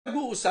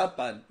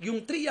Nag-uusapan,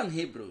 yung triyang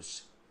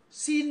Hebrews,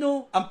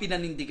 sino ang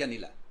pinanindigan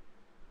nila?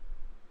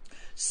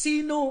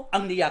 Sino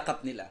ang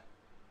niyakap nila?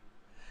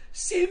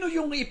 Sino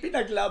yung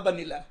ipinaglaban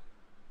nila?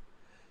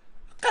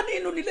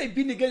 Kanino nila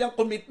ibinigay ang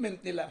commitment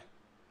nila?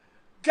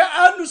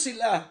 Gaano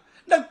sila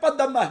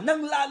nagpadama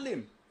ng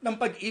lalim ng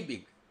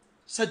pag-ibig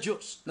sa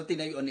Diyos na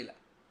tinayuan nila?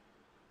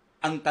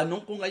 Ang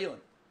tanong ko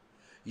ngayon,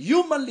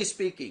 humanly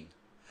speaking,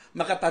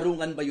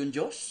 makatarungan ba yung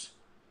Diyos?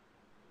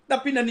 Na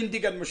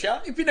pinanindigan mo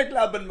siya,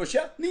 ipinaglaban mo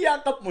siya,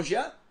 niyakap mo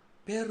siya,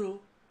 pero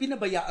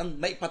pinabayaang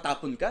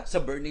maipatapon ka sa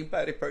burning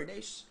fiery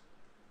furnace?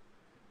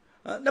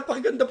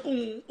 Napakaganda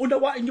pong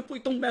unawain niyo po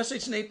itong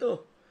message na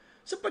ito.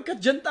 Sapagkat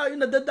dyan tayo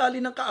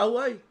nadadali ng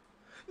kaaway.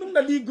 Nung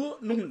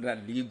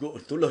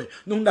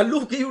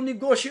nalugi yung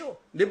negosyo,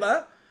 di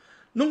ba?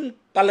 Nung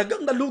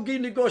talagang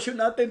nalugi yung negosyo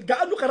natin,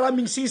 gaano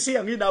karaming sisi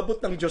ang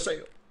hinabot ng Diyos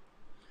sa'yo?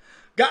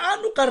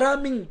 Gaano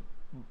karaming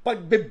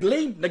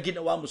pagbe-blame na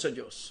ginawa mo sa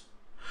Diyos?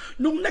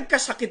 Nung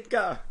nagkasakit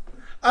ka,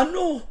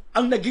 ano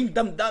ang naging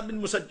damdamin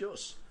mo sa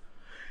Diyos?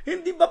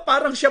 Hindi ba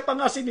parang siya pa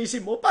nga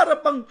sinisi mo?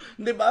 Para pang,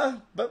 di ba?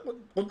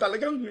 Kung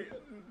talagang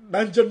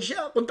nandyan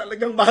siya, kung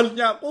talagang mahal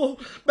niya ako,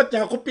 ba't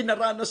niya ako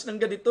pinaranas ng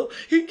ganito?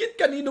 Higit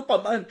kanino pa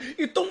man,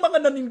 itong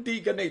mga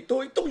nanindigan na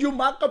ito, itong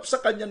yumakap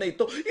sa kanya na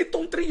ito,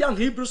 itong triyang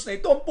Hebrews na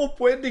ito, ang po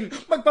pwedeng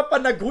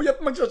magpapanaghuy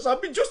at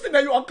magsasabi, Diyos,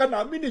 tinayuan ka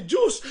namin ni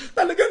Diyos.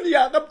 Talagang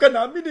niyakap ka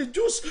namin ni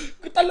Diyos.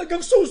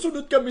 Talagang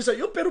susunod kami sa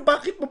iyo, pero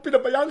bakit mo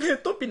pinabayaan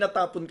ito?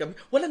 Pinatapon kami.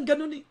 Walang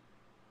ganun eh.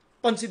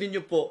 Pansinin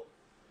niyo po.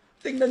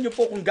 Tingnan niyo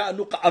po kung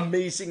gaano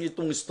ka-amazing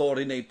itong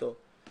story na ito.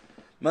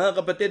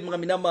 Mga kapatid, mga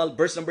minamahal,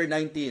 verse number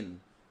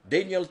 19.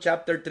 Daniel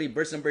chapter 3,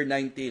 verse number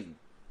 19.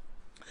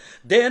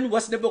 Then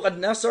was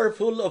Nebuchadnezzar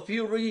full of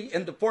fury,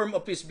 and the form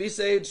of his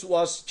visage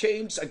was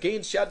changed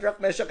against Shadrach,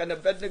 Meshach, and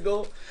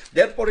Abednego.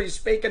 Therefore he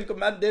spake and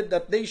commanded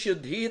that they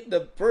should heat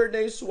the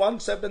furnace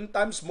 17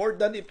 times more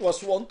than it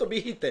was wont to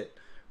be heated.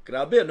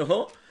 Grabe,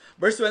 ano?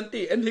 Verse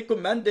 20, and he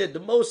commanded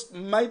the most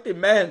mighty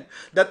men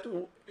that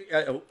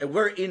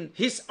were in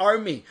his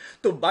army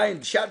to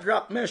bind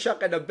Shadrach,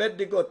 Meshach, and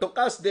Abednego, to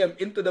cast them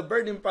into the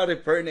burning fiery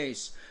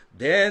furnace.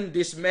 Then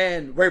these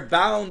men were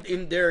bound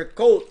in their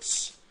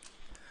coats,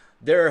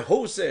 their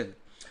hosen,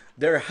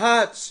 their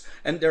hats,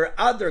 and their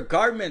other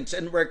garments,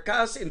 and were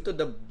cast into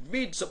the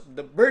midst of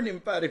the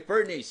burning fiery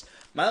furnace.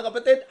 Mga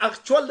kapatid,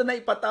 actual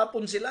na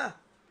ipatapon sila.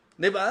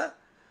 Diba?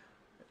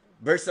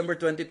 Verse number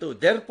 22,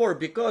 therefore,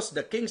 because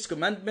the king's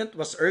commandment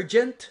was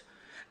urgent,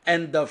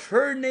 and the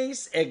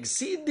furnace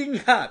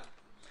exceeding hot,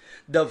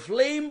 the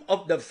flame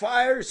of the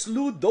fire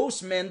slew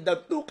those men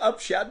that took up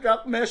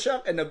Shadrach,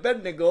 Meshach, and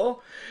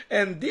Abednego,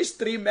 and these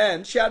three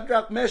men,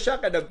 Shadrach,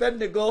 Meshach, and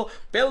Abednego,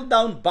 fell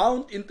down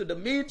bound into the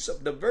midst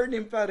of the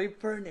burning fiery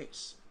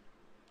furnace.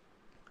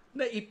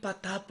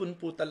 Naipatapon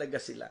po talaga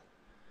sila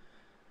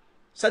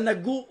sa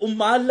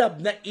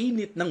nag-uumalab na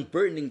init ng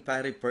burning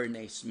fiery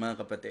furnace,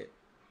 mga kapatid.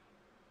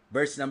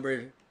 Verse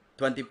number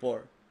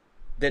 24,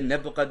 then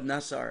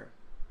Nebuchadnezzar,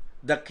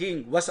 the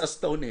king, was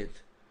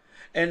astonished,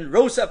 and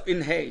rose up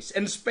in haste,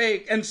 and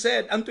spake, and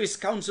said unto his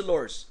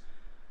counselors,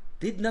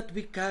 did not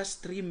we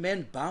cast 3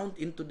 men bound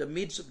into the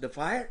midst of the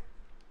fire?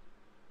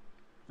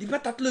 Di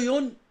ba 3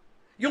 yun?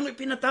 Yung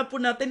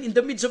ipinatapon natin in the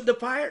midst of the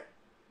fire.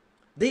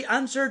 They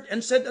answered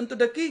and said unto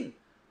the king,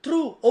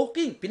 true, O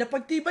king.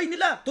 Pinapagtibay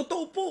nila.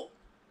 Totoo po.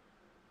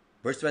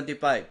 Verse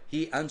 25,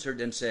 he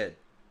answered and said,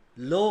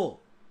 lo,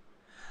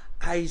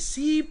 I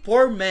see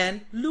 4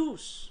 men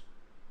loose.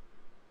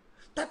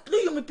 3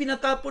 yung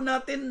ipinatapon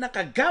natin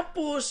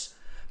nakagapos,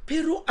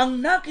 pero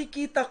ang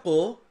nakikita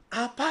ko,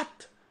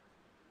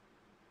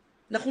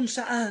 4. Na kung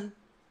saan,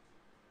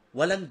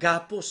 walang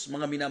gapos,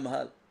 mga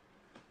minamahal.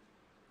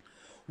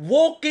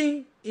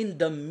 Walking in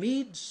the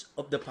midst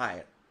of the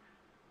fire.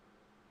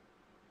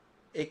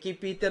 Kay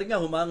Peter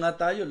nga, humanga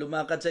tayo,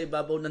 lumakad sa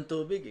ibabaw ng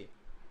tubig eh.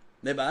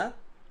 Diba?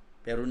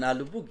 Pero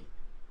nalubog eh.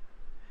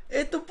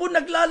 Ito po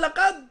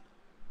naglalakad.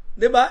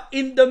 Diba?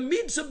 In the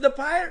midst of the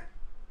fire.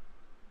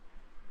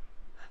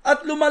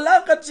 At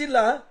lumalakad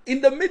sila in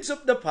the midst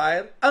of the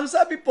fire. Ang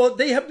sabi po,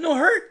 they have no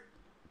hurt.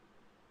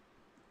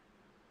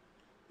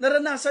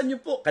 Naranasan niyo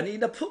po,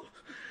 kanina po,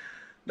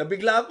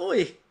 nabigla ako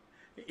eh.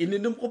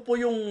 Ininom ko po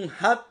yung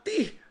hot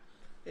tea.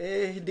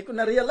 Hindi ko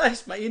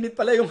na-realize, mainit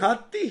pala yung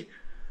hot tea.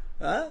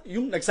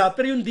 Yung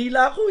nagsuffer yung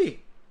dila ko eh.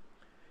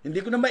 Hindi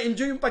ko na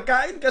ma-enjoy yung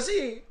pagkain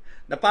kasi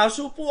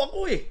napaso po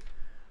ako eh.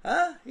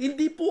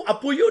 Hindi po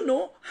apoy yun,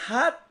 no?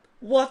 Hot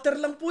water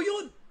lang po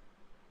yun.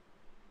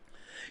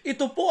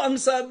 Ito po ang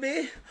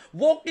sabi,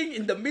 walking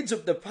in the midst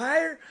of the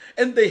fire,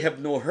 and they have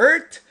no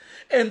hurt,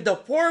 and the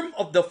form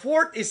of the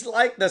fourth is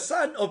like the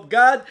Son of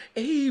God.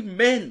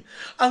 Amen.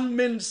 Ang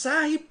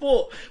mensahe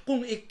po,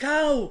 kung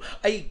ikaw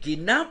ay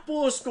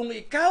ginapos, kung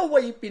ikaw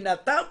ay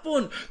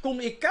pinatapon, kung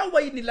ikaw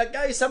ay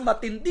nilagay sa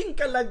matinding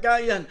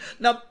kalagayan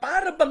na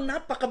para bang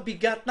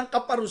napakabigat ng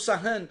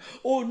kaparusahan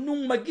o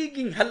nung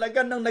magiging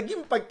halaga ng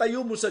naging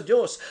pagtayo mo sa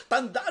Diyos,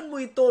 tandaan mo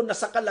ito na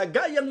sa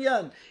kalagayang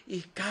yan,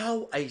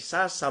 ikaw ay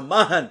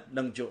sasamahan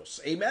ng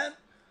Diyos. Amen?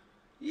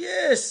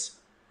 Yes.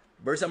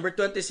 Verse number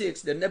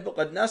 26, Then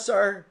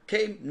Nebuchadnezzar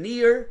came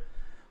near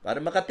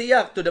para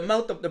makatiyak to the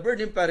mouth of the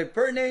burning fiery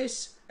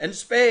furnace and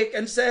spake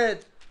and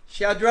said,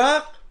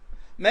 Shadrach,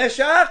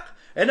 Meshach,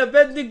 and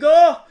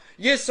Abednego,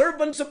 ye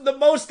servants of the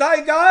Most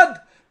High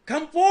God,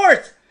 come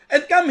forth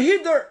and come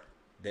hither.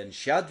 Then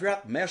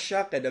Shadrach,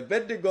 Meshach, and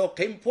Abednego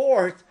came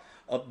forth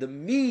of the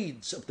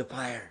midst of the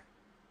fire.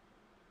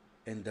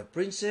 And the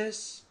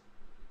princes,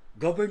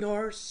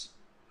 governors,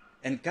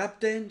 and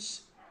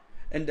captains,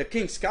 and the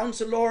king's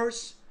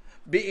counselors,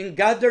 being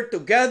gathered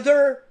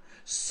together,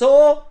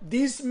 saw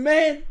these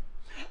men,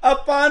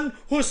 upon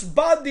whose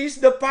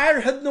bodies the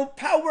fire had no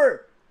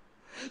power,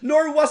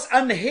 nor was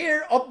an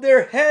hair of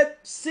their head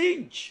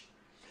singed,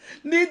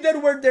 neither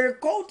were their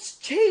coats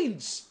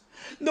changed,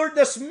 nor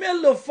the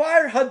smell of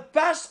fire had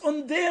passed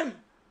on them.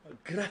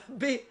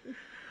 Grabe!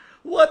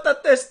 What a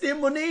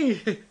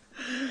testimony!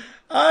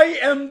 I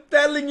am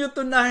telling you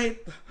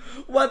tonight,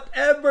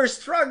 whatever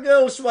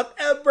struggles,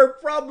 whatever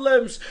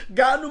problems,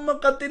 gaano man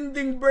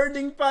katinding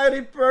burning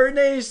fiery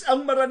furnace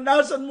ang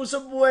maranasan mo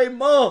sa buhay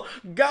mo,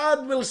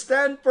 God will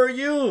stand for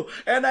you.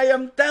 And I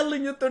am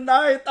telling you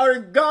tonight, our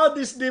God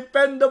is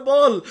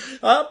dependable.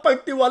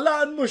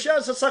 Pagtiwalaan mo siya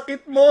sa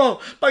sakit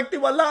mo,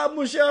 pagtiwalaan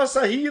mo siya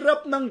sa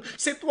hirap ng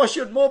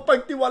sitwasyon mo,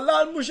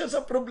 pagtiwalaan mo siya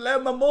sa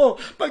problema mo,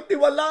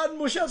 pagtiwalaan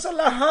mo siya sa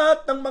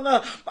lahat ng mga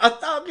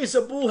atake sa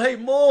buhay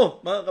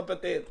mo, mga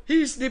kapatid.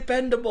 He is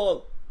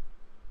dependable.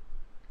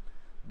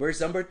 Verse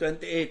number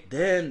 28,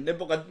 Then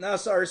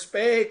Nebuchadnezzar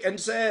spake and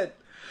said,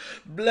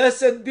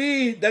 Blessed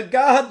be the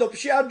God of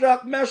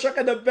Shadrach, Meshach,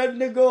 and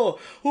Abednego,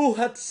 who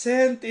hath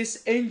sent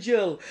his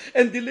angel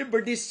and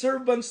delivered his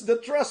servants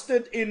that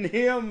trusted in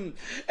him,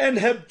 and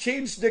have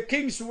changed the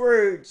king's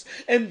words,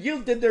 and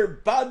yielded their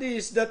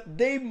bodies that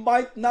they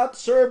might not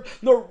serve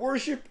nor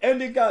worship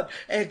any God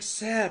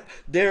except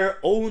their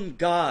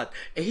own God.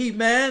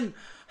 Amen.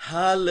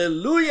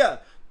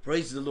 Hallelujah.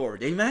 Praise the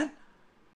Lord. Amen.